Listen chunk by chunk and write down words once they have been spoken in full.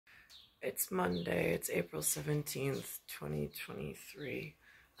It's Monday. It's April 17th, 2023.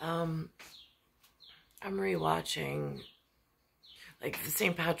 I'm rewatching, like, the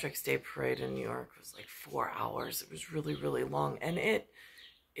St. Patrick's Day parade in New York was like 4 hours. It was really, really long. And it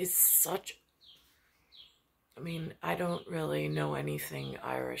is such, I mean, I don't really know anything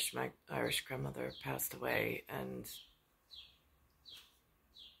Irish. My Irish grandmother passed away, and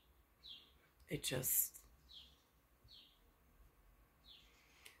it just,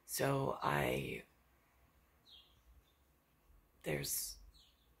 so I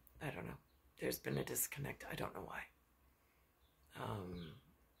don't know. There's been a disconnect. I don't know why.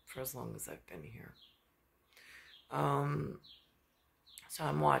 For as long as I've been here. So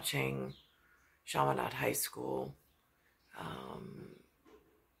I'm watching Chaminade High School.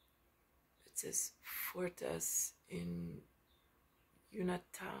 It says Fortes in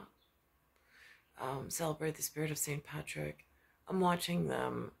Unita. Celebrate the spirit of St. Patrick. I'm watching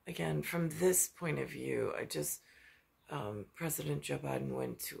them again from this point of view. President Joe Biden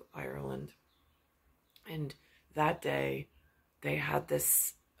went to Ireland, and that day they had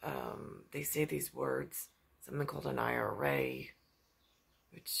this, they say these words, something called an IRA,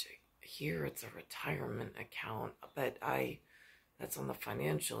 which here it's a retirement account, but that's on the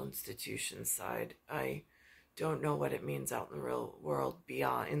financial institution side. I don't know what it means out in the real world,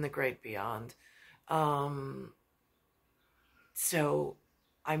 beyond, in the great beyond. So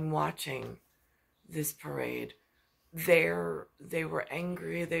I'm watching this parade. They were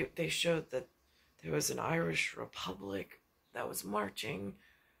angry. They showed that there was an Irish Republic that was marching,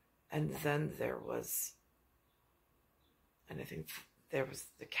 and then there was, and I think there was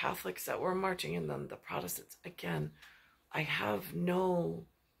the Catholics that were marching, and then the Protestants. Again, I have no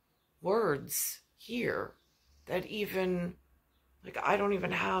words here that even, like, I don't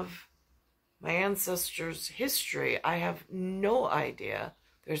even have my ancestors' history. I have no idea.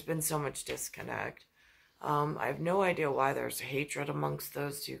 There's been so much disconnect. I have no idea why there's hatred amongst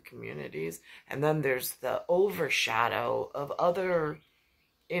those two communities. And then there's the overshadow of other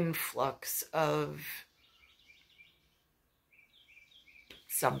influx of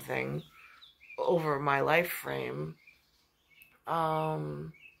something over my life frame.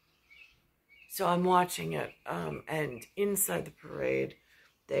 So I'm watching it, and inside the parade,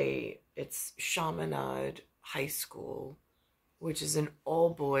 it's Chaminade High School, which is an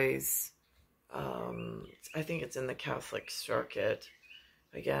all-boys, I think it's in the Catholic circuit.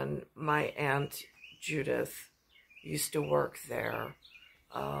 Again, my Aunt Judith used to work there.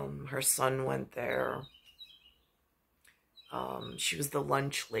 Her son went there. She was the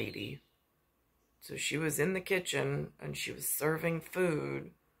lunch lady. So she was in the kitchen, and she was serving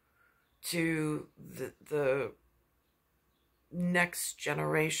food to the next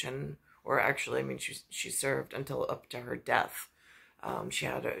generation, or actually, I mean, she served until up to her death. She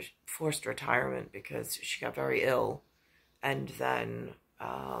had a forced retirement because she got very ill, and then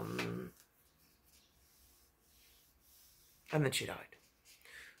she died.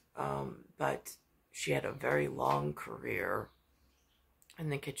 But she had a very long career in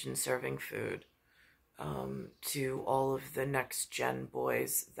the kitchen serving food to all of the next gen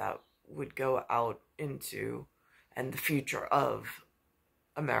boys that would go out into, and the future of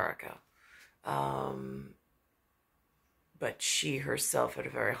America. But she herself had a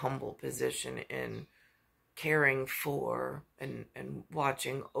very humble position in caring for and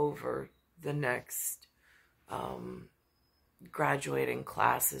watching over the next graduating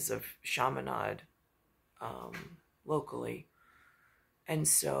classes of Chaminade locally. And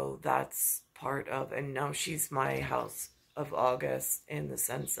so that's part of, and now she's my house of August, in the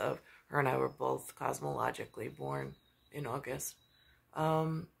sense of her and I were both cosmologically born in August.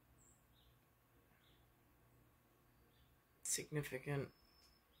 Significant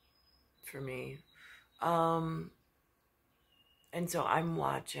for me. And so I'm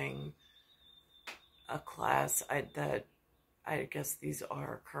watching a class that I guess these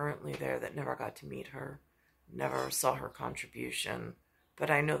are currently there that never got to meet her, never saw her contribution. But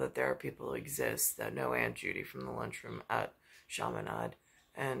I know that there are people who exist that know Aunt Judy from the lunchroom at Chaminade,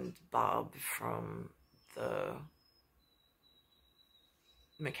 and Bob from the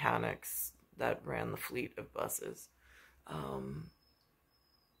mechanics that ran the fleet of buses.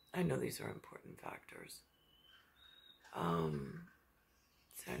 I know these are important factors.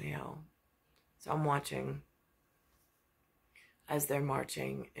 So anyhow, so I'm watching as they're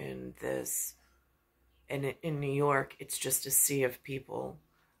marching in this, and in New York, it's just a sea of people.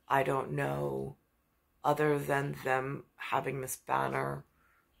 I don't know, other than them having this banner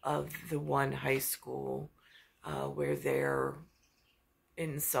of the one high school where they're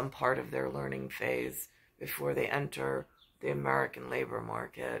in some part of their learning phase before they enter the American labor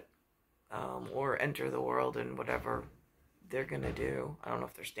market. or enter the world in whatever they're going to do. I don't know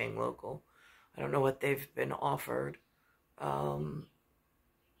if they're staying local. I don't know what they've been offered. So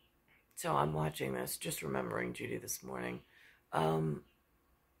I'm watching this, just remembering Judy this morning. And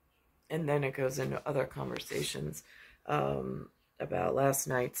then it goes into other conversations about last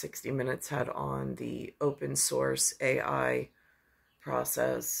night. 60 Minutes had on the open source AI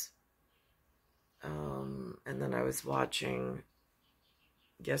process. And then I was watching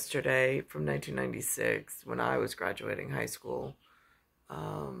yesterday from 1996 when I was graduating high school.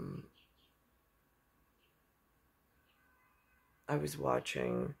 I was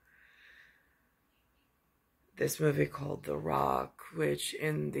watching this movie called The Rock, which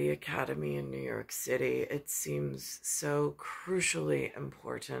in the Academy in New York City, it seems so crucially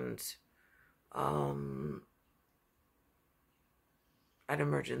important at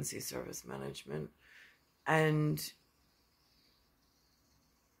emergency service management. And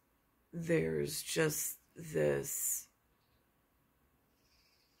there's just this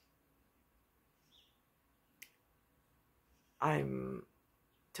I'm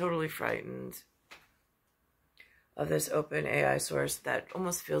totally frightened of this open AI source that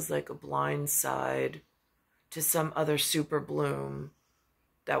almost feels like a blind side to some other super bloom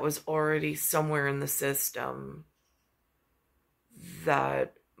that was already somewhere in the system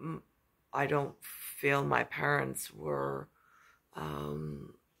that I don't feel my parents were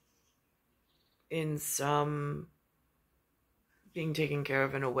in some being taken care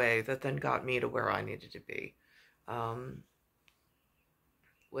of in a way that then got me to where I needed to be.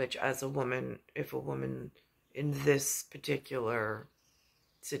 Which as a woman, if a woman in this particular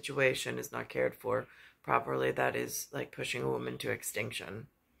situation is not cared for properly, that is like pushing a woman to extinction.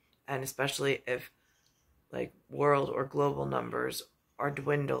 And especially if like world or global numbers are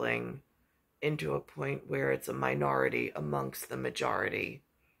dwindling into a point where it's a minority amongst the majority,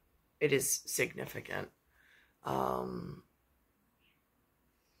 it is significant.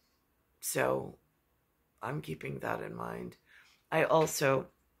 So I'm keeping that in mind. I also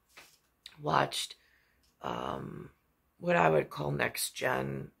watched what I would call Next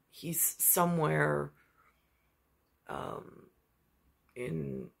Gen. He's somewhere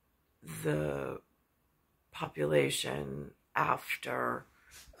in the population after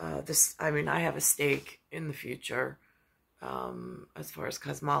this. I mean, I have a stake in the future as far as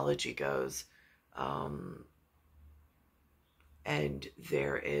cosmology goes. And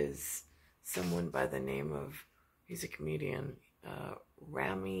there is someone by the name of, he's a comedian,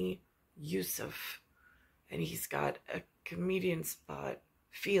 Rami Youssef, and he's got a comedian spot,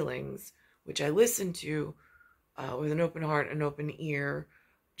 Feelings, which I listen to with an open heart and open ear,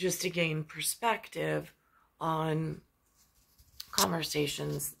 just to gain perspective on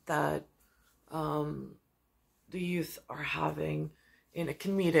conversations that the youth are having in a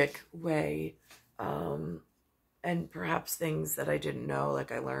comedic way, and perhaps things that I didn't know.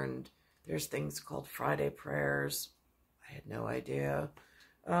 Like I learned there's things called Friday prayers. I had no idea.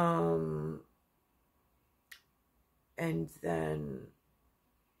 And then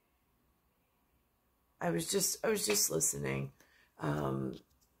I was just listening.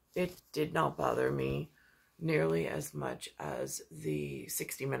 It did not bother me nearly as much as the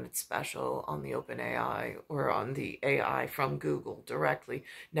 60-minute special on the OpenAI or on the AI from Google directly.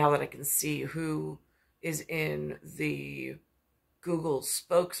 Now that I can see who is in the Google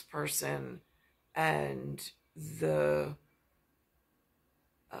spokesperson and the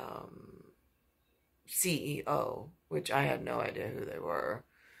CEO, which I had no idea who they were.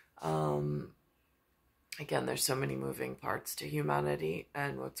 Again, there's so many moving parts to humanity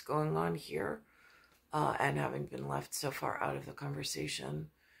and what's going on here, and having been left so far out of the conversation.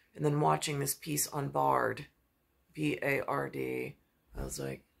 And then watching this piece on Bard, B-A-R-D, I was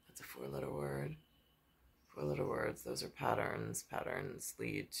like, that's a four-letter word. Four-letter words, those are patterns. Patterns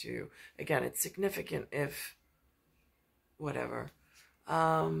lead to, again, it's significant if, whatever.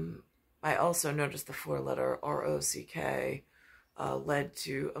 I also noticed the four-letter R-O-C-K led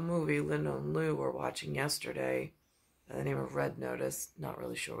to a movie Lin and Lu were watching yesterday by the name of Red Notice. Not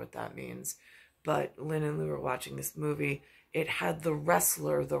really sure what that means. But Lin and Lu were watching this movie. It had the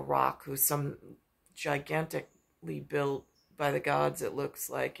wrestler, The Rock, who's some gigantically built by the gods, it looks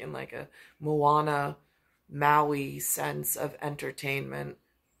like, in like a Moana, Maui sense of entertainment,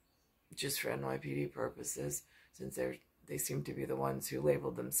 just for NYPD purposes, since they seem to be the ones who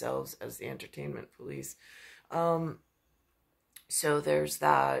labeled themselves as the entertainment police. So there's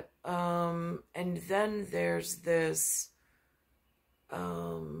that. And then there's this,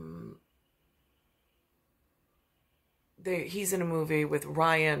 he's in a movie with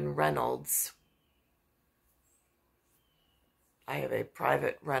Ryan Reynolds. I have a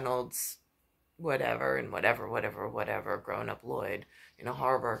private Reynolds whatever and whatever, grown up Lloyd in a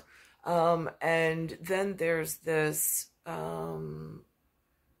harbor. And then there's this, oh,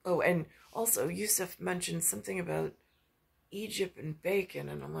 and also Yusuf mentioned something about Egypt and bacon,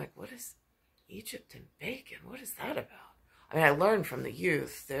 and I'm like, what is Egypt and bacon? What is that about? I mean, I learned from the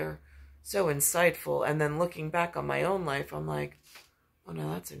youth. They're so insightful. And then looking back on my own life, I'm like, oh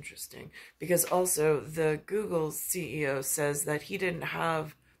no, that's interesting. Because also the Google CEO says that he didn't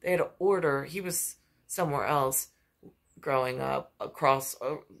have, they had to order, he was somewhere else growing up across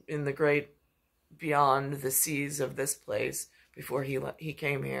in the great beyond the seas of this place before he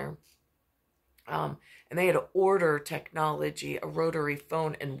came here. And they had to order technology, a rotary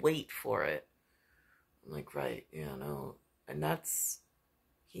phone, and wait for it. I'm like, right, and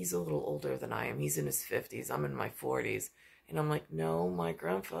he's a little older than I am. He's in his 50s. I'm in my 40s. And I'm like, no, my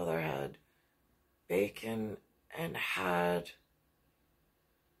grandfather had bacon and had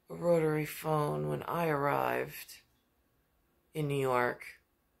a rotary phone when I arrived in New York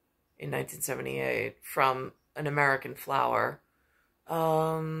in 1978 from an American flour.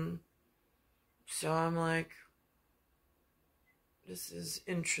 So I'm like, this is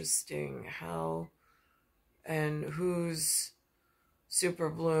interesting how and whose Super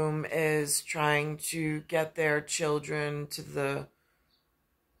Bloom is trying to get their children to the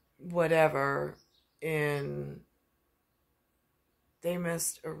whatever they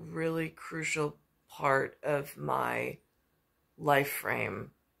missed a really crucial part of my life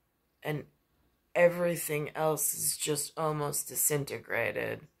frame, and everything else is just almost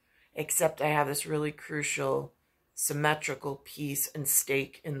disintegrated, except I have this really crucial symmetrical piece and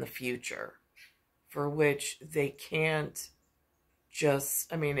stake in the future for which they can't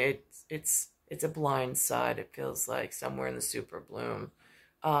just, I mean, it's a blind side, it feels like, somewhere in the Super Bloom,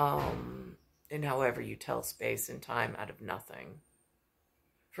 in however you tell space and time out of nothing,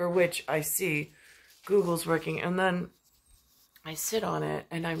 for which I see Google's working. And then I sit on it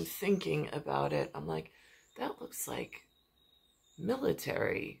and I'm thinking about it. I'm like, that looks like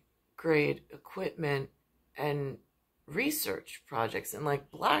military grade equipment and research projects in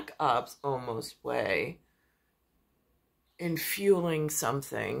like Black Ops almost way in fueling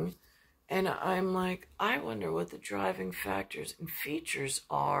something. And I'm like, I wonder what the driving factors and features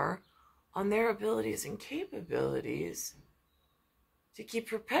are on their abilities and capabilities to keep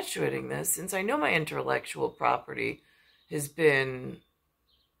perpetuating this, since I know my intellectual property has been,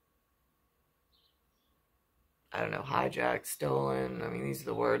 I don't know, hijacked, stolen. I mean, these are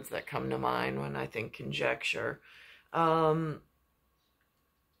the words that come to mind when I think conjecture.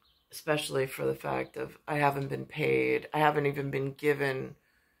 Especially for the fact of I haven't been paid. I haven't even been given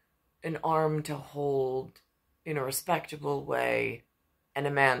an arm to hold in a respectable way and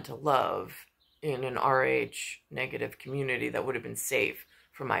a man to love in an RH negative community that would have been safe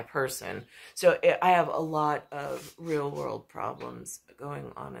for my person. So I have a lot of real world problems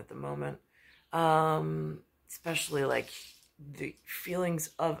going on at the moment. Especially like the feelings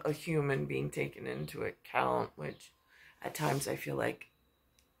of a human being taken into account, which at times I feel like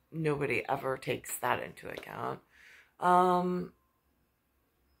nobody ever takes that into account.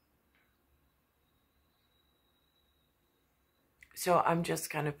 So I'm just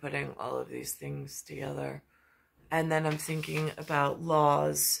kind of putting all of these things together. And then I'm thinking about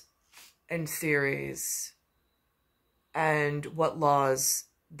laws and theories and what laws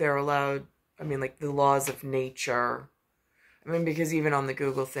they're allowed. I mean, like the laws of nature. I mean, because even on the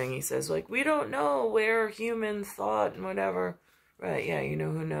Google thing, he says, like, we don't know where human thought and whatever. Right, yeah, you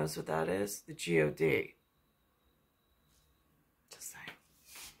know who knows what that is? The GOD. Just saying.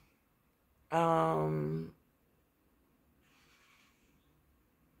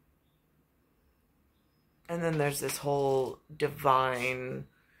 And then there's this whole divine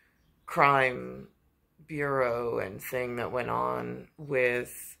crime bureau and thing that went on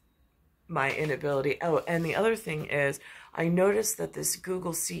with my inability. Oh, and the other thing is, I noticed that this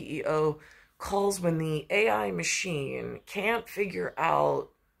Google CEO calls when the AI machine can't figure out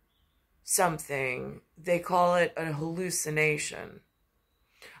something, they call it a hallucination.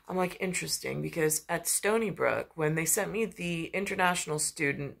 I'm like, interesting, because at Stony Brook, when they sent me the international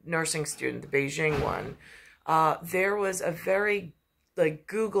student, nursing student, the Beijing one, there was a very, like,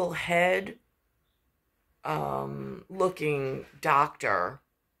 Google head looking doctor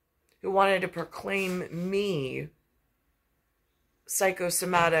who wanted to proclaim me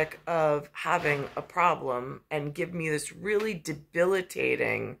psychosomatic of having a problem and give me this really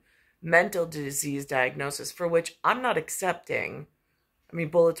debilitating mental disease diagnosis for which I'm not accepting. I mean,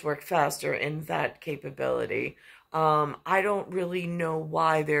 bullets work faster in that capability. I don't really know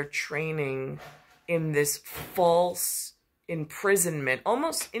why they're training in this false imprisonment,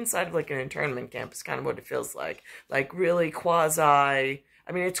 almost inside of like an internment camp is kind of what it feels like. Like really quasi,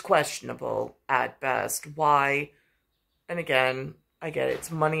 I mean, it's questionable at best. Why? And again, I get it.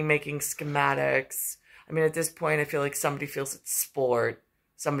 It's money-making schematics. I mean, at this point, I feel like somebody feels it's sport.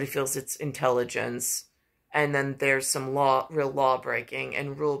 Somebody feels it's intelligence. And then there's some real law-breaking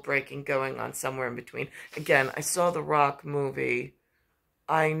and rule-breaking going on somewhere in between. Again, I saw the Rock movie.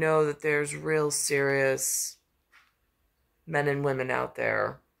 I know that there's real serious men and women out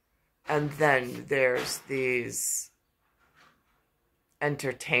there. And then there's these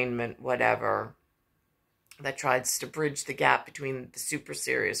entertainment whatever that tries to bridge the gap between the super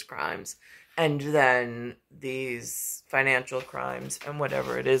serious crimes and then these financial crimes and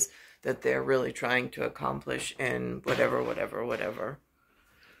whatever it is that they're really trying to accomplish in whatever.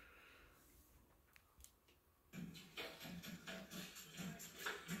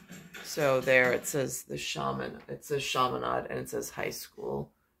 So there it says it says Chaminade, and it says high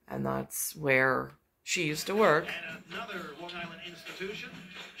school, and that's where she used to work. And another Long Island institution,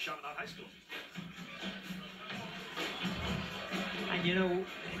 Chaminade High School. And you know,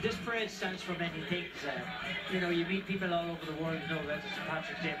 this parade stands for many things. You know, you meet people all over the world who know about the St.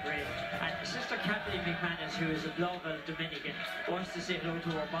 Patrick's Day parade. And Sister Kathleen McManus, who is a Lovell Dominican, wants to say hello to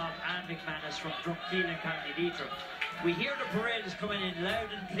her mom, Anne McManus, from Drumkeelan in County Leitrim. We hear the parade is coming in loud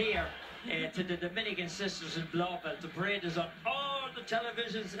and clear to the Dominican sisters in Blauville. The parade is on all the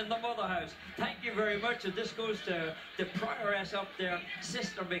televisions in the Mother House. Thank you very much. And this goes to the prioress up there,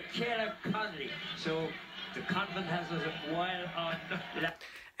 Sister Michaela Connolly. So the convent has us a while on.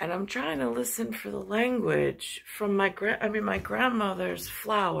 And I'm trying to listen for the language from my grandmother's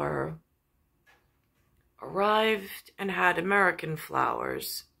flower arrived and had American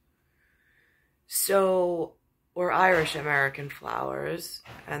flowers. So, or Irish American flowers.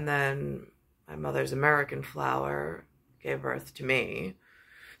 And then my mother's American flower gave birth to me.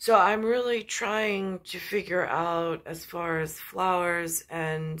 So I'm really trying to figure out, as far as flowers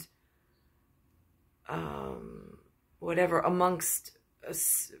and whatever amongst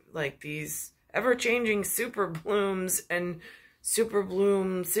like these ever-changing super blooms and super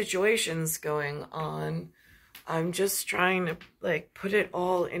bloom situations going on. I'm just trying to like put it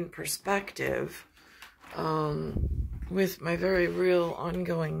all in perspective with my very real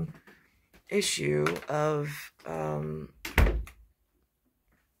ongoing issue of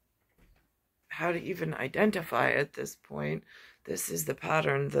how to even identify at this point. This is the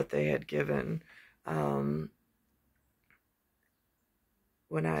pattern that they had given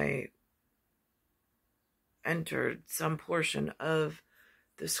when I entered some portion of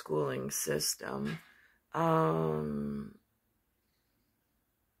the schooling system. So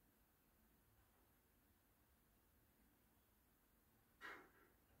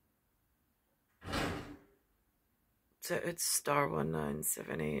it's star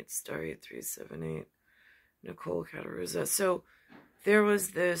 1978, star 8378, Nicole Cattaruzza. So there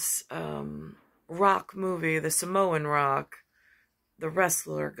was this rock movie, the Samoan Rock, the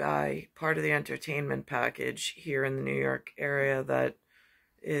wrestler guy, part of the entertainment package here in the New York area that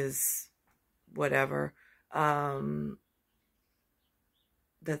is whatever, that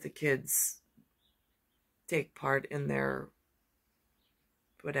the kids take part in their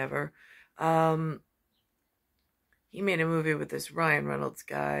whatever. He made a movie with this Ryan Reynolds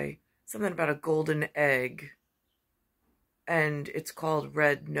guy, something about a golden egg, and it's called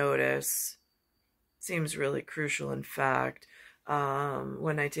Red Notice. Seems really crucial, in fact,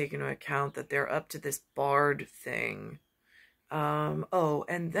 when I take into account that they're up to this Bard thing.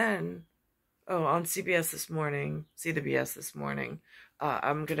 And then, on CBS this morning, CBS this morning,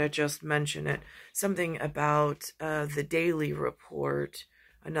 I'm going to just mention it, something about the Daily Report,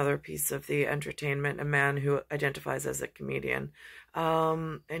 another piece of the entertainment, a man who identifies as a comedian.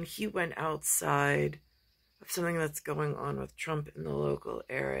 And he went outside of something that's going on with Trump in the local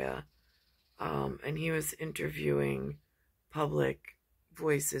area. And he was interviewing public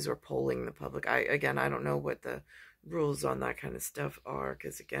voices or polling the public. I don't know what the rules on that kind of stuff are,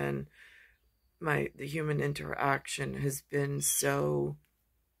 because again, the human interaction has been so,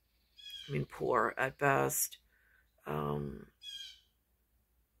 poor at best.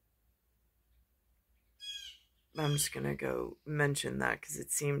 I'm just going to go mention that because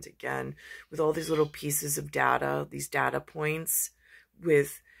it seemed, again, with all these little pieces of data, these data points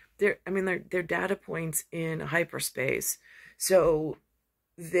they're data points in hyperspace. So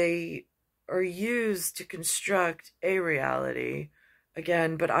they are used to construct a reality,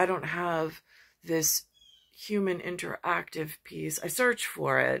 again, but I don't have this human interactive piece. I search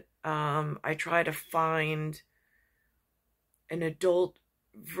for it. I try to find an adult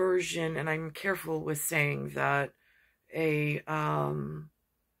version, and I'm careful with saying that a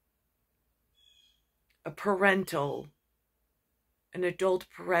an adult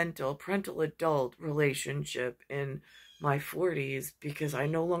parental adult relationship in my 40s, because I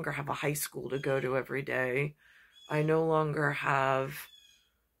no longer have a high school to go to every day. I no longer have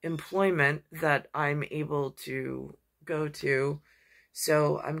employment that I'm able to go to.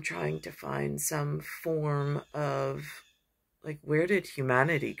 So I'm trying to find some form of, like, where did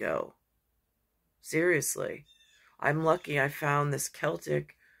humanity go? Seriously. I'm lucky I found this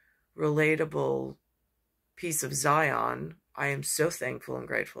Celtic, relatable piece of Zion. I am so thankful and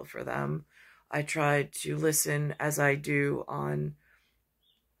grateful for them. I tried to listen, as I do on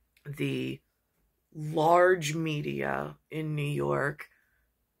the large media in New York,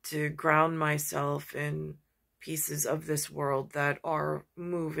 to ground myself in pieces of this world that are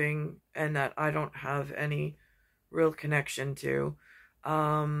moving and that I don't have any real connection to.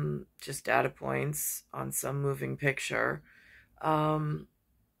 Just data points on some moving picture. I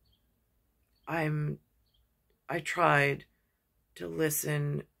tried to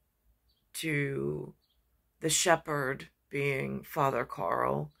listen to the shepherd, being Father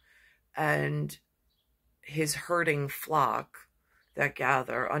Carl, and his herding flock that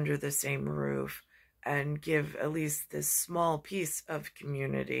gather under the same roof, and give at least this small piece of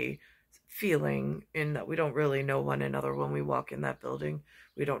community feeling, in that we don't really know one another when we walk in that building.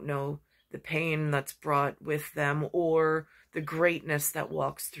 We don't know the pain that's brought with them or the greatness that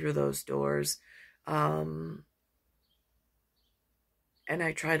walks through those doors. And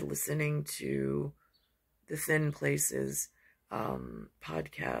I tried listening to the Thin Places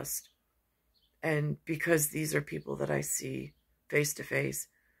podcast. And because these are people that I see face to face,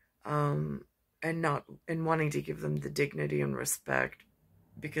 and wanting to give them the dignity and respect,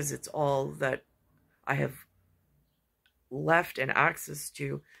 because it's all that I have left and access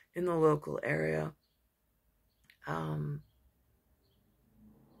to in the local area.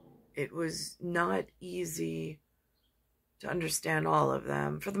 It was not easy to understand all of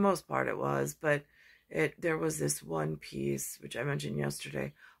them. For the most part it was, but there was this one piece, which I mentioned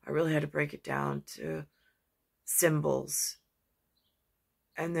yesterday. I really had to break it down to symbols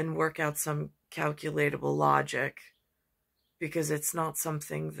and then work out some calculatable logic, because it's not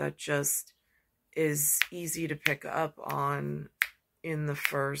something that just is easy to pick up on in the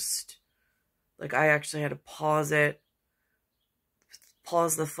first. Like, I actually had to pause the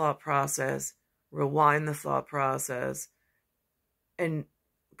thought process, rewind the thought process, and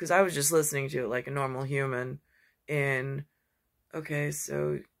because I was just listening to it like a normal human, in, okay,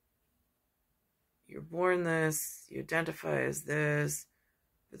 so you're born this, you identify as this,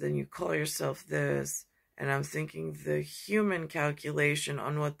 but then you call yourself this, and I'm thinking the human calculation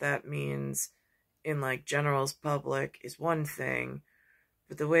on what that means in, like, general's public is one thing,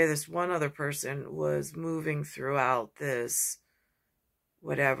 but the way this one other person was moving throughout this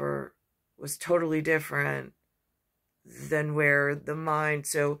whatever was totally different than where the mind.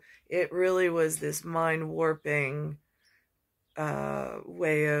 So it really was this mind warping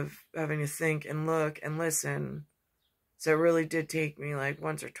way of having to think and look and listen. So it really did take me like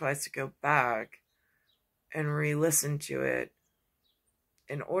once or twice to go back and re-listen to it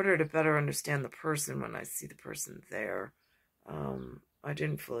in order to better understand the person when I see the person there. I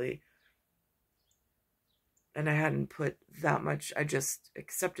didn't fully, and I hadn't put that much, I just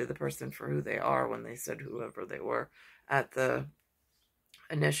accepted the person for who they are when they said whoever they were at the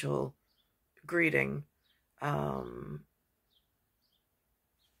initial greeting.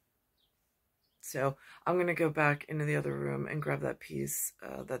 So I'm going to go back into the other room and grab that piece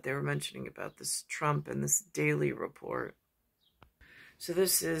that they were mentioning about this Trump and this daily report. So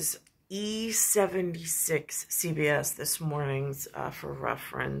this is E76 CBS this morning's for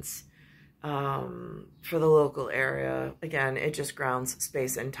reference. For the local area. Again, it just grounds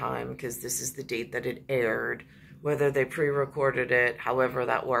space and time because this is the date that it aired. Whether they pre-recorded it, however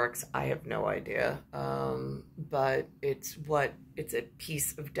that works, I have no idea. But it's a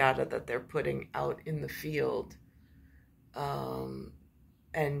piece of data that they're putting out in the field. And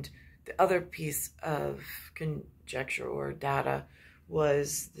the other piece of conjecture or data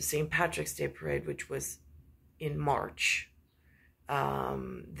was the St. Patrick's Day Parade, which was in March.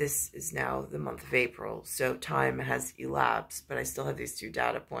 This is now the month of April, so time has elapsed, but I still have these two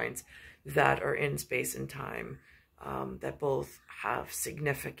data points that are in space and time, that both have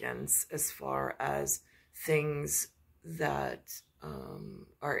significance as far as things that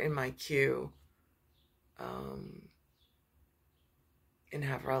are in my queue and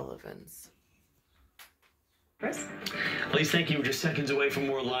have relevance. Chris? Elise, thank you. We're just seconds away from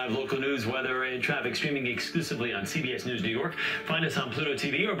more live local news, weather, and traffic streaming exclusively on CBS News New York. Find us on Pluto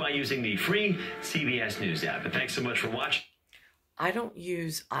TV or by using the free CBS News app. And thanks so much for watching. I don't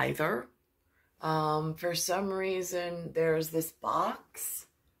use either. For some reason, there's this box,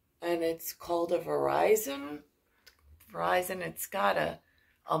 and it's called a Verizon. It's got a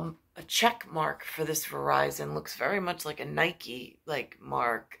check mark for this Verizon. Looks very much like a Nike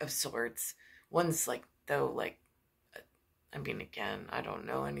mark of sorts. One's I mean, again, I don't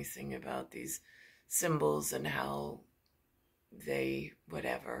know anything about these symbols and how they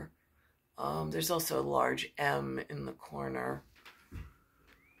whatever. There's also a large M in the corner.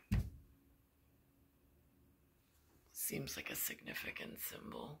 Seems like a significant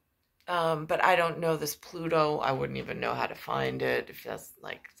symbol. But I don't know this Pluto. I wouldn't even know how to find it. If that's is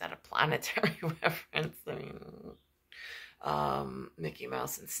that a planetary reference? I mean, Mickey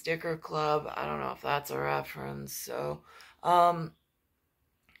Mouse and Sticker Club. I don't know if that's a reference. So,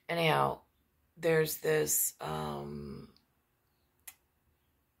 anyhow, there's this,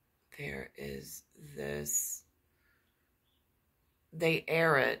 they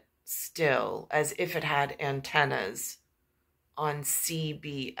air it still as if it had antennas on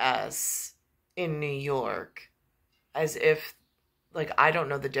CBS in New York, as if, I don't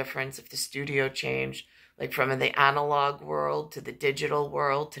know the difference if the studio changed, from the analog world to the digital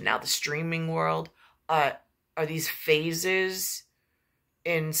world to now the streaming world. Are these phases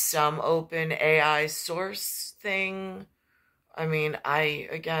in some open AI source thing? I mean,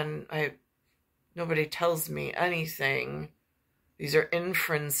 nobody tells me anything. These are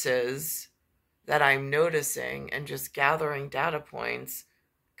inferences that I'm noticing and just gathering data points,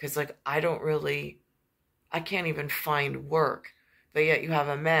 because I can't even find work. But yet you have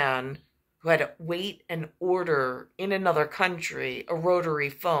a man who had to wait and order in another country a rotary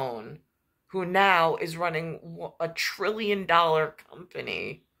phone, who now is running a $1 trillion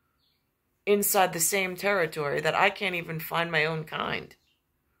company inside the same territory that I can't even find my own kind.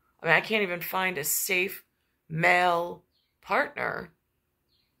 I mean, I can't even find a safe male partner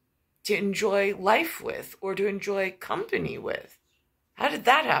to enjoy life with or to enjoy company with. How did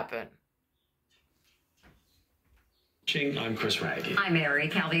that happen? I'm Chris Raggy. I'm Mary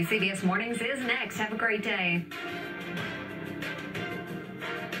Calvi. CBS Mornings is next. Have a great day.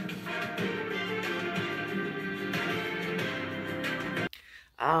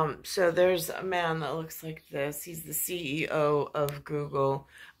 So there's a man that looks like this. He's the CEO of Google.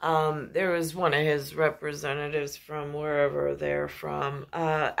 There was one of his representatives from wherever they're from,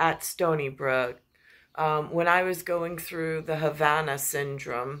 at Stony Brook. When I was going through the Havana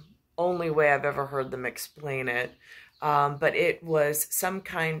syndrome, only way I've ever heard them explain it, but it was some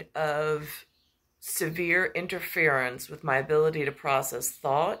kind of severe interference with my ability to process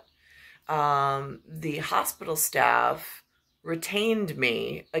thought. The hospital staff retained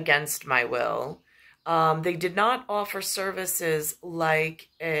me against my will. They did not offer services like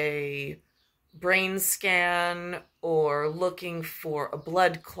a brain scan or looking for a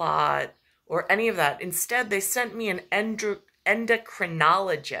blood clot or any of that. Instead, they sent me an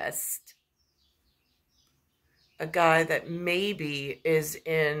endocrinologist, a guy that maybe is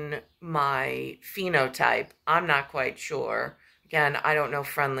in my phenotype. I'm not quite sure. Again, I don't know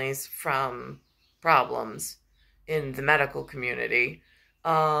friendlies from problems in the medical community.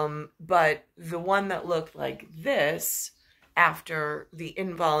 But the one that looked like this after the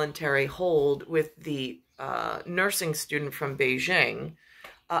involuntary hold with the nursing student from Beijing,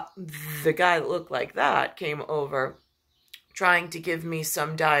 the guy that looked like that came over trying to give me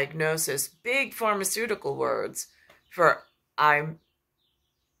some diagnosis, big pharmaceutical words for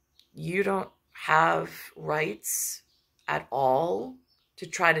you don't have rights at all to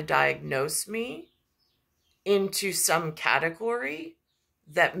try to diagnose me into some category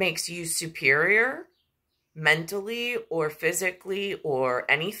that makes you superior mentally or physically or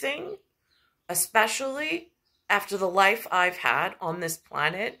anything, especially after the life I've had on this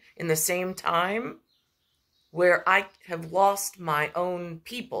planet in the same time where I have lost my own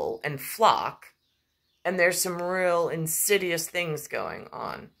people and flock, and there's some real insidious things going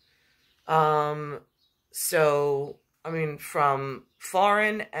on. So, I mean, from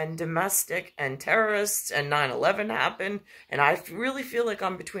foreign and domestic and terrorists and 9/11 happened, and I really feel like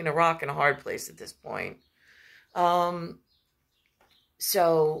I'm between a rock and a hard place at this point.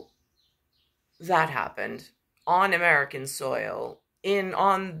 So that happened on American soil,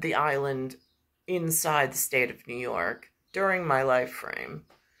 on the island inside the state of New York during my life frame,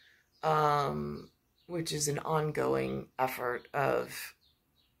 which is an ongoing effort of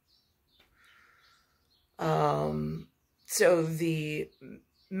so the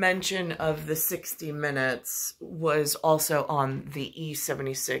mention of the 60 Minutes was also on the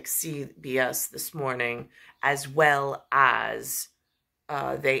E76 CBS this morning, as well as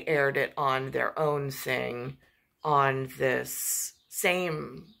they aired it on their own thing on this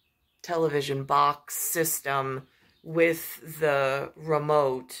same television box system with the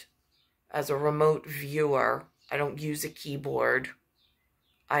remote as a remote viewer. I don't use a keyboard.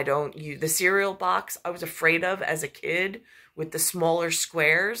 I don't use the cereal box I was afraid of as a kid with the smaller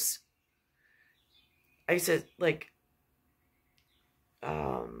squares. I used to like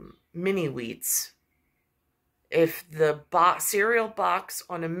mini wheats. If the cereal box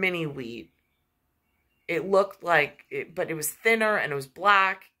on a mini wheat, it looked like it, but it was thinner and it was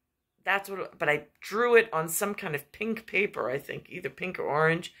black. That's what, but I drew it on some kind of pink paper, I think, either pink or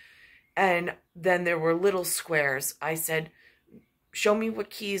orange. And then there were little squares. I said, show me what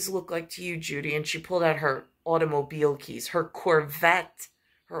keys look like to you, Judy. And she pulled out her automobile keys, her Corvette,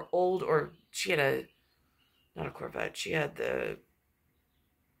 her old, or she had not a Corvette, she had the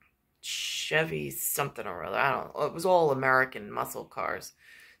Chevy something or other. I don't know. It was all American muscle cars.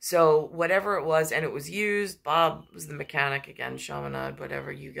 So whatever it was, and it was used. Bob was the mechanic again, Chaminade,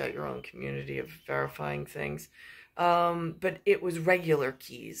 whatever. You got your own community of verifying things. But it was regular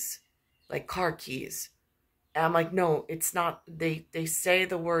keys, like car keys. And I'm like, no, it's not. They say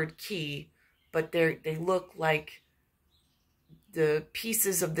the word key, but they look like the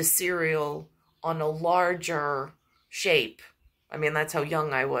pieces of the cereal on a larger shape. I mean, that's how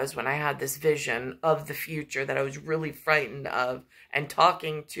young I was when I had this vision of the future that I was really frightened of, and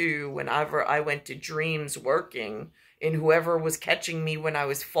talking to whenever I went to dreams working in whoever was catching me when I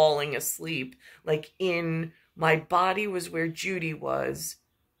was falling asleep. Like in my body was where Judy was.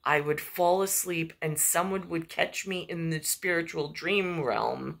 I would fall asleep and someone would catch me in the spiritual dream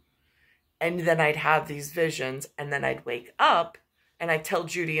realm. And then I'd have these visions and then I'd wake up and I'd tell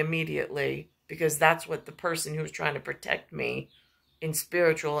Judy immediately, because that's what the person who was trying to protect me in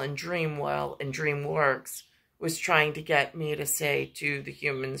spiritual and dream well and dream works was trying to get me to say to the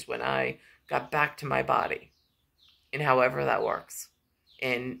humans when I got back to my body, and however that works.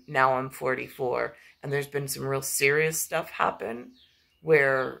 And now I'm 44 and there's been some real serious stuff happen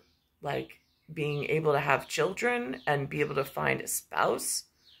where, like, being able to have children and be able to find a spouse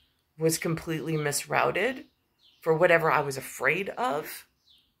was completely misrouted for whatever I was afraid of.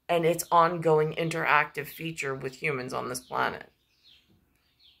 And it's ongoing interactive feature with humans on this planet.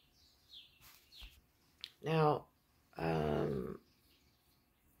 Now,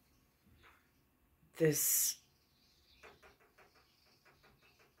 this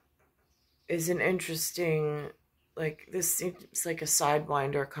is an interesting, like, this seems like a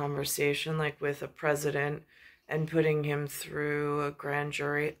sidewinder conversation, like with a president and putting him through a grand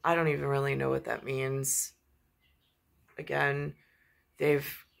jury. I don't even really know what that means. Again,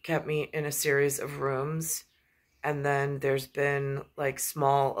 they've kept me in a series of rooms, and then there's been like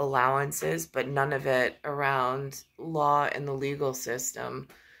small allowances, but none of it around law and the legal system,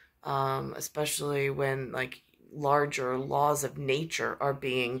 especially when like larger laws of nature are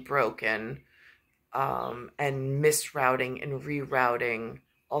being broken, and misrouting and rerouting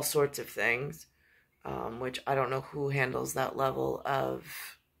all sorts of things, which I don't know who handles that level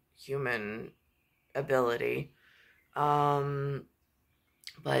of human ability.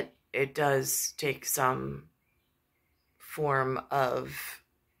 But it does take some form of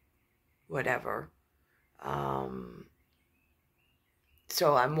whatever.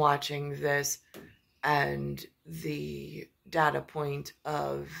 So I'm watching this, and the data point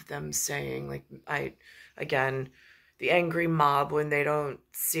of them saying, like, again, the angry mob, when they don't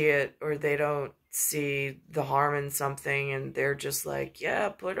see it or they don't see the harm in something, and they're just like, yeah,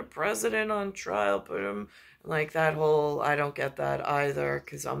 put a president on trial, put him, like that whole, I don't get that either,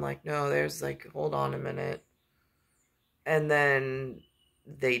 because I'm like, no, there's like, hold on a minute. And then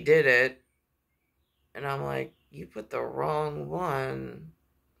they did it, and I'm like, you put the wrong one.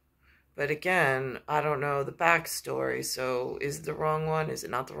 But again, I don't know the backstory, so is it the wrong one? Is it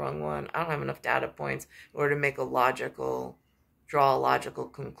not the wrong one? I don't have enough data points in order to make a draw a logical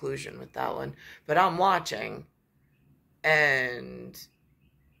conclusion with that one. But I'm watching, and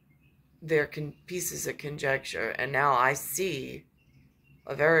they're pieces of conjecture, and now I see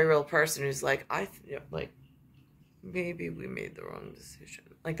a very real person who's like, maybe we made the wrong decision.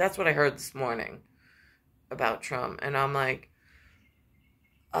 Like, that's what I heard this morning about Trump. And I'm like,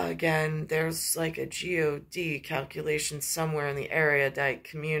 again, there's like a GOD calculation somewhere in the erudite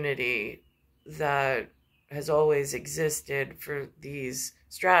community that has always existed for these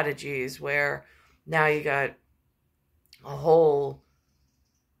strategies, where now you got a whole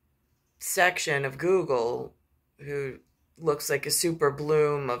section of Google who looks like a super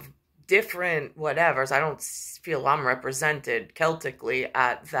bloom of different whatevers. I don't feel I'm represented Celtically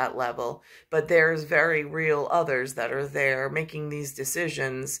at that level, but there's very real others that are there making these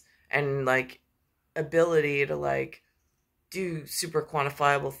decisions and like ability to like do super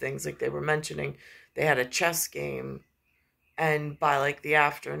quantifiable things. Like they were mentioning, they had a chess game, and by like the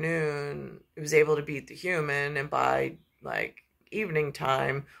afternoon it was able to beat the human, and by like evening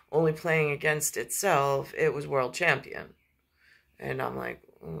time, only playing against itself, it was world champion. And I'm like,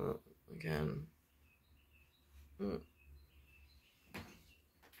 again.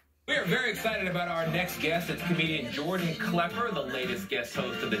 We are very excited about our next guest. It's comedian Jordan Klepper, the latest guest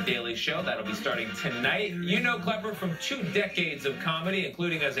host of The Daily Show. That'll be starting tonight. You know Klepper from 2 decades of comedy,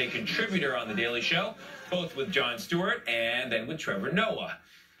 including as a contributor on The Daily Show, both with Jon Stewart and then with Trevor Noah.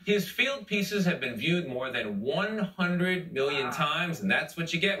 His field pieces have been viewed more than 100 million times, and that's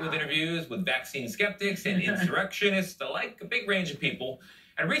what you get with interviews with vaccine skeptics and insurrectionists alike, a big range of people.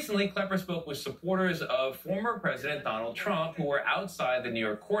 And recently, Klepper spoke with supporters of former President Donald Trump who were outside the New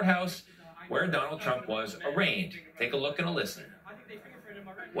York courthouse where Donald Trump was arraigned. Take a look and a listen.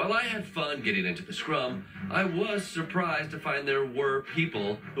 While I had fun getting into the scrum, I was surprised to find there were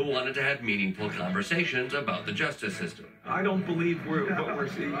people who wanted to have meaningful conversations about the justice system. I don't believe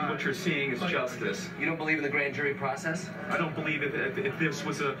what you're seeing is justice. You don't believe in the grand jury process? I don't believe if this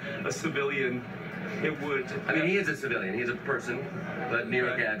was a civilian, it would... I mean, he is a civilian. He's a person, a New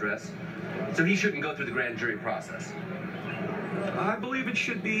York address. So he shouldn't go through the grand jury process. I believe it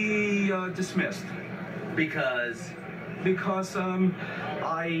should be dismissed. Because I'm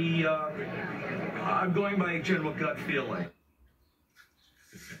going by a general gut feeling.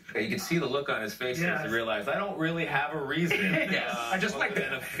 You can see the look on his face as he realized, I don't really have a reason. I just like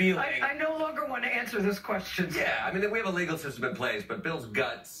that. A feeling. I no longer want to answer this question. Yeah, I mean, we have a legal system in place, but Bill's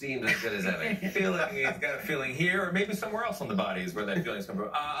gut seems as good as ever. He's got a feeling here, or maybe somewhere else on the body is where that feeling's come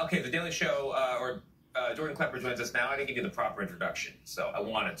from. Okay, The Daily Show, Jordan Klepper joins us now. I didn't give you the proper introduction, so I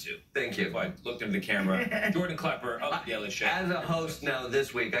wanted to. Thank you. So I looked into the camera. Jordan Klepper of The Daily Show. As a host now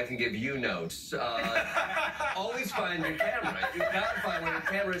this week, I can give you notes. Always find your camera. You've got to find where your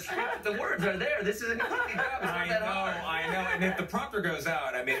camera is. The words are there. This is an easy job. It's not that hard. I know. And if the prompter goes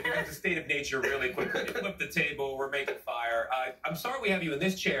out, I mean, it becomes a state of nature really quickly. You flip the table. We're making fire. I'm sorry we have you in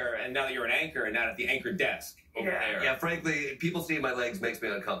this chair, and now that you're an anchor, and not at the anchor desk over there. Yeah, frankly, people seeing my legs makes me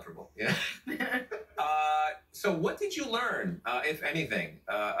uncomfortable. Yeah. So what did you learn, if anything,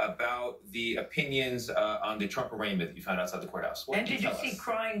 about the opinions on the Trump arraignment that you found outside the courthouse? And did you see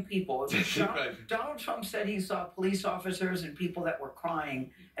crying people? Donald Trump said he saw police officers and people that were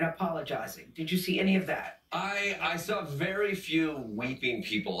crying and apologizing. Did you see any of that? I saw very few weeping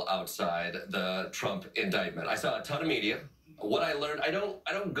people outside the Trump indictment. I saw a ton of media. What I learned, I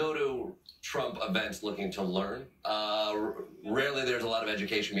don't go to Trump events looking to learn. Rarely there's a lot of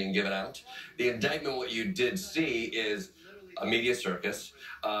education being given out. The indictment, what you did see is a media circus,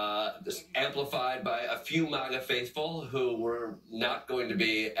 this amplified by a few MAGA faithful who were not going to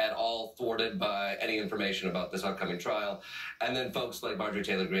be at all thwarted by any information about this upcoming trial, and then folks like Marjorie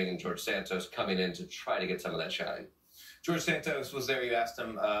Taylor Greene and George Santos coming in to try to get some of that shine. George Santos was there. You asked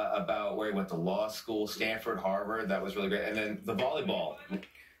him about where he went to law school, Stanford, Harvard. That was really great. And then the volleyball.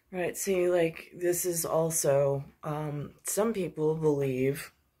 Right, see, like, this is also, some people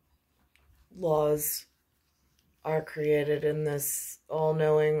believe laws are created in this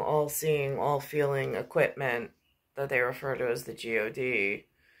all-knowing, all-seeing, all-feeling equipment that they refer to as the GOD.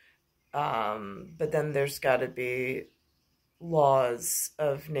 But then there's got to be laws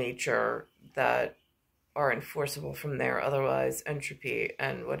of nature that are enforceable from there, otherwise entropy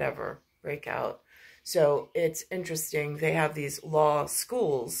and whatever break out. So it's interesting, they have these law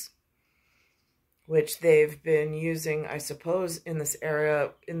schools, which they've been using, I suppose, in this area,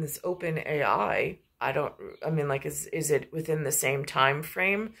 in this open AI. I mean, like, is it within the same time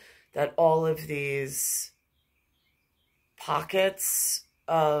frame that all of these pockets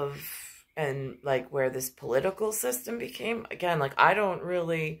of, and like where this political system became, again, like, I don't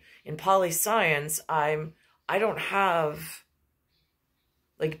really, in poli-science, I don't have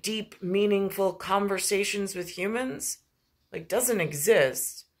like deep, meaningful conversations with humans. Like, doesn't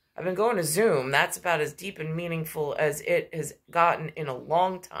exist. I've been going to Zoom. That's about as deep and meaningful as it has gotten in a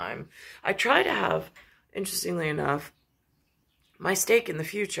long time. I try to have, interestingly enough, my stake in the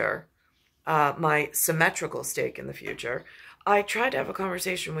future, my symmetrical stake in the future. I tried to have a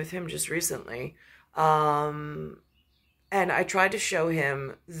conversation with him just recently. And I tried to show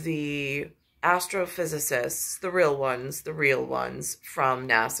him the astrophysicists, the real ones from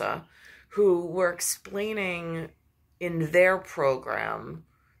NASA, who were explaining in their program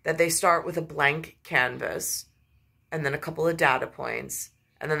that they start with a blank canvas and then a couple of data points,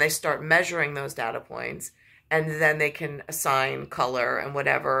 and then they start measuring those data points, and then they can assign color and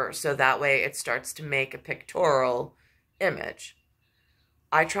whatever, so that way it starts to make a pictorial image.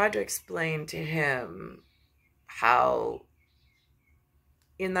 I tried to explain to him how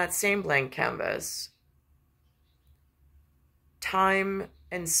in that same blank canvas, time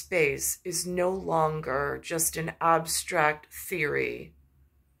and space is no longer just an abstract theory.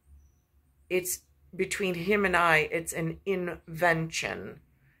 It's between him and I, it's an invention.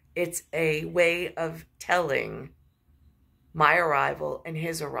 It's a way of telling my arrival and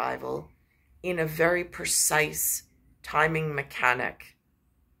his arrival in a very precise timing mechanic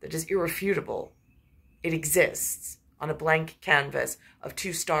that is irrefutable. It exists on a blank canvas of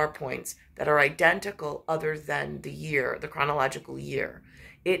 2 star points that are identical other than the year, the chronological year.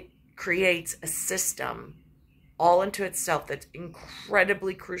 It creates a system all into itself that's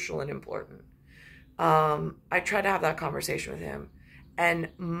incredibly crucial and important. I tried to have that conversation with him. And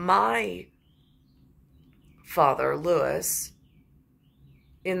my father, Lewis,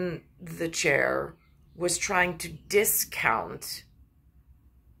 in the chair, was trying to discount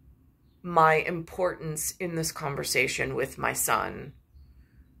my importance in this conversation with my son,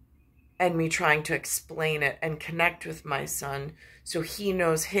 and me trying to explain it and connect with my son so he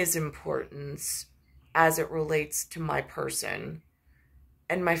knows his importance as it relates to my person.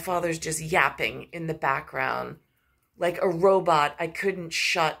 And my father's just yapping in the background like a robot I couldn't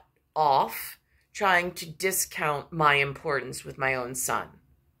shut off, trying to discount my importance with my own son.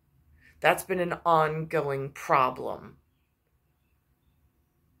 That's been an ongoing problem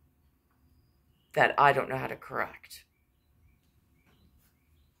that I don't know how to correct.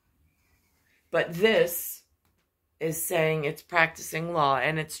 But this is saying it's practicing law,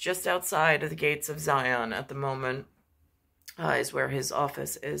 and it's just outside of the gates of Zion at the moment, is where his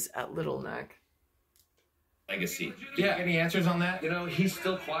office is at Little Neck. Legacy. Yeah. Any answers on that? You know, he's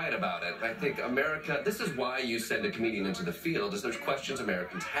still quiet about it. I think America, this is why you send a comedian into the field, is there's questions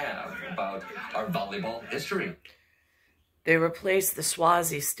Americans have about our volleyball history. They replaced the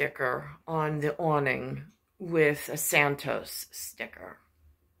Swazi sticker on the awning with a Santos sticker.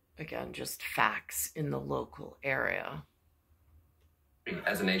 Again, just facts in the local area.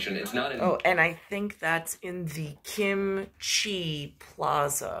 As a nation, it's not in... Oh, and I think that's in the Kim Chi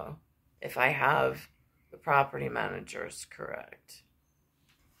Plaza, if I have the property managers correct.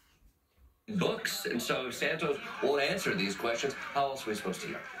 Books, and so if Santos won't answer these questions, how else are we supposed to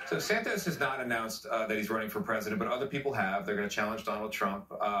know? So Santos has not announced that he's running for president, but other people have. They're going to challenge Donald Trump.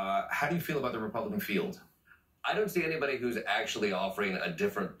 How do you feel about the Republican field? I don't see anybody who's actually offering a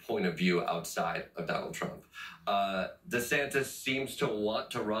different point of view outside of Donald Trump. DeSantis seems to want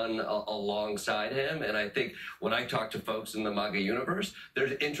to run alongside him, and I think when I talk to folks in the MAGA universe,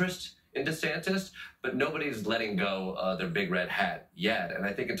 there's interest in DeSantis, but nobody's letting go their big red hat yet. And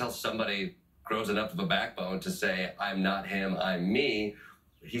I think until somebody grows enough of a backbone to say, I'm not him, I'm me,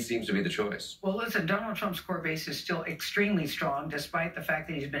 he seems to be the choice. Well, listen, Donald Trump's core base is still extremely strong, despite the fact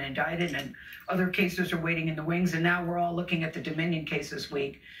that he's been indicted and other cases are waiting in the wings. And now we're all looking at the Dominion case this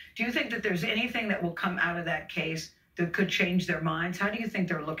week. Do you think that there's anything that will come out of that case that could change their minds? How do you think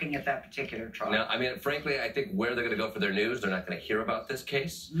they're looking at that particular trial? No, I mean, frankly, I think where they're going to go for their news, they're not going to hear about this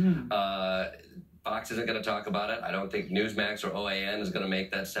case. Fox isn't going to talk about it. I don't think Newsmax or OAN is going to make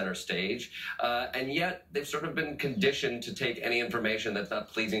that center stage. And yet, they've sort of been conditioned to take any information that's not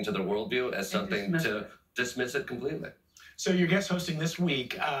pleasing to their worldview as something to dismiss it completely. So you're guest hosting this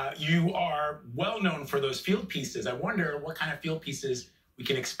week. You are well known for those field pieces. I wonder what kind of field pieces we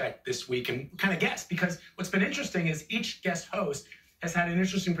can expect this week and what kind of guests, because what's been interesting is each guest host has had an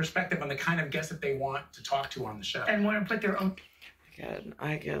interesting perspective on the kind of guests that they want to talk to on the show. And want to put their own... Again,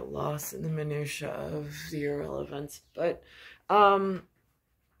 I get lost in the minutia of the irrelevance, but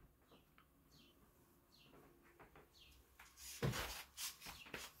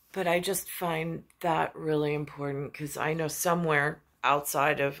I just find that really important, because I know somewhere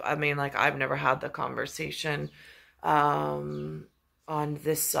outside of, I mean, like, I've never had the conversation on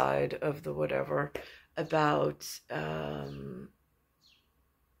this side of the whatever about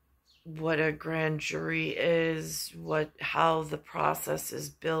what a grand jury is, how the process is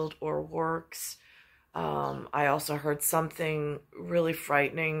built or works. I also heard something really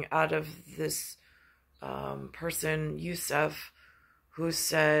frightening out of this person, Youssef, who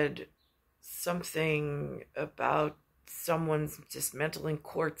said something about someone's dismantling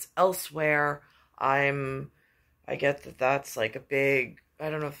courts elsewhere. I get that that's like a big, I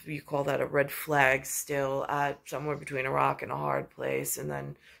don't know if you call that a red flag still, at somewhere between a rock and a hard place. And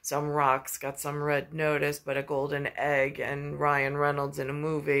then some rocks got some red notice, but a golden egg, and Ryan Reynolds in a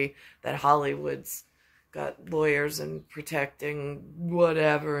movie that Hollywood's got lawyers and protecting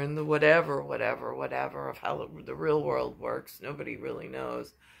whatever and the whatever of how the real world works. Nobody really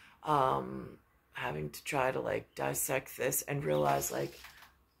knows. Having to try to like dissect this and realize like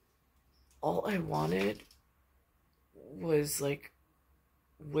all I wanted was like,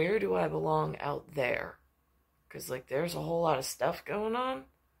 where do I belong out there? Because like there's a whole lot of stuff going on,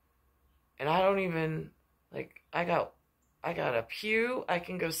 and I don't even like, I got a pew I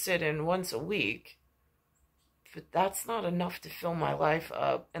can go sit in once a week, but that's not enough to fill my life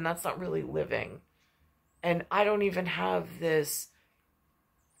up, and that's not really living. And I don't even have this.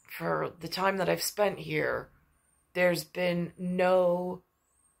 For the time that I've spent here, there's been no,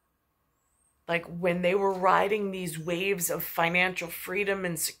 like when they were riding these waves of financial freedom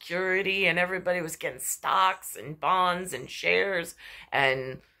and security and everybody was getting stocks and bonds and shares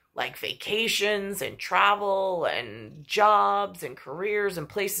and like vacations and travel and jobs and careers and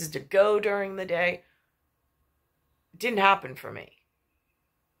places to go during the day, it didn't happen for me.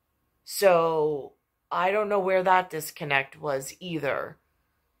 So I don't know where that disconnect was either.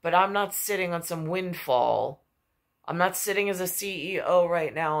 But I'm not sitting on some windfall. I'm not sitting as a CEO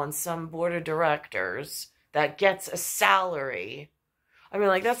right now on some board of directors that gets a salary. I mean,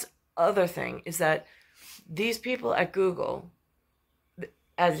 like, that's the other thing, is that these people at Google,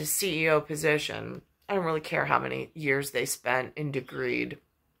 as a CEO position, I don't really care how many years they spent in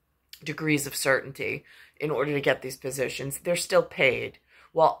degrees of certainty in order to get these positions. They're still paid.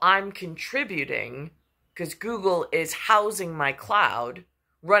 While I'm contributing, because Google is housing my cloud,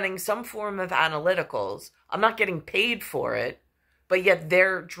 running some form of analyticals. I'm not getting paid for it, but yet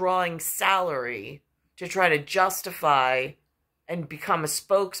they're drawing salary to try to justify and become a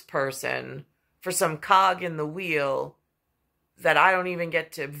spokesperson for some cog in the wheel that I don't even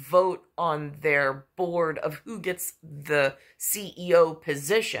get to vote on their board of who gets the CEO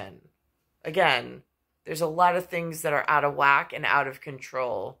position. Again, there's a lot of things that are out of whack and out of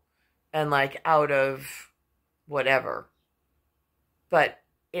control and like out of whatever. But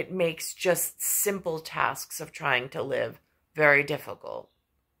it makes just simple tasks of trying to live very difficult.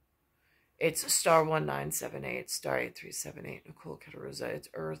 It's star 1978, star 8378, Nicole, Cattaruzza. It's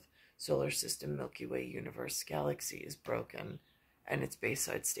Earth, Solar System, Milky Way, Universe, Galaxy is broken. And it's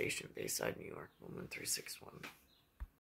Bayside Station, Bayside, New York, 11361.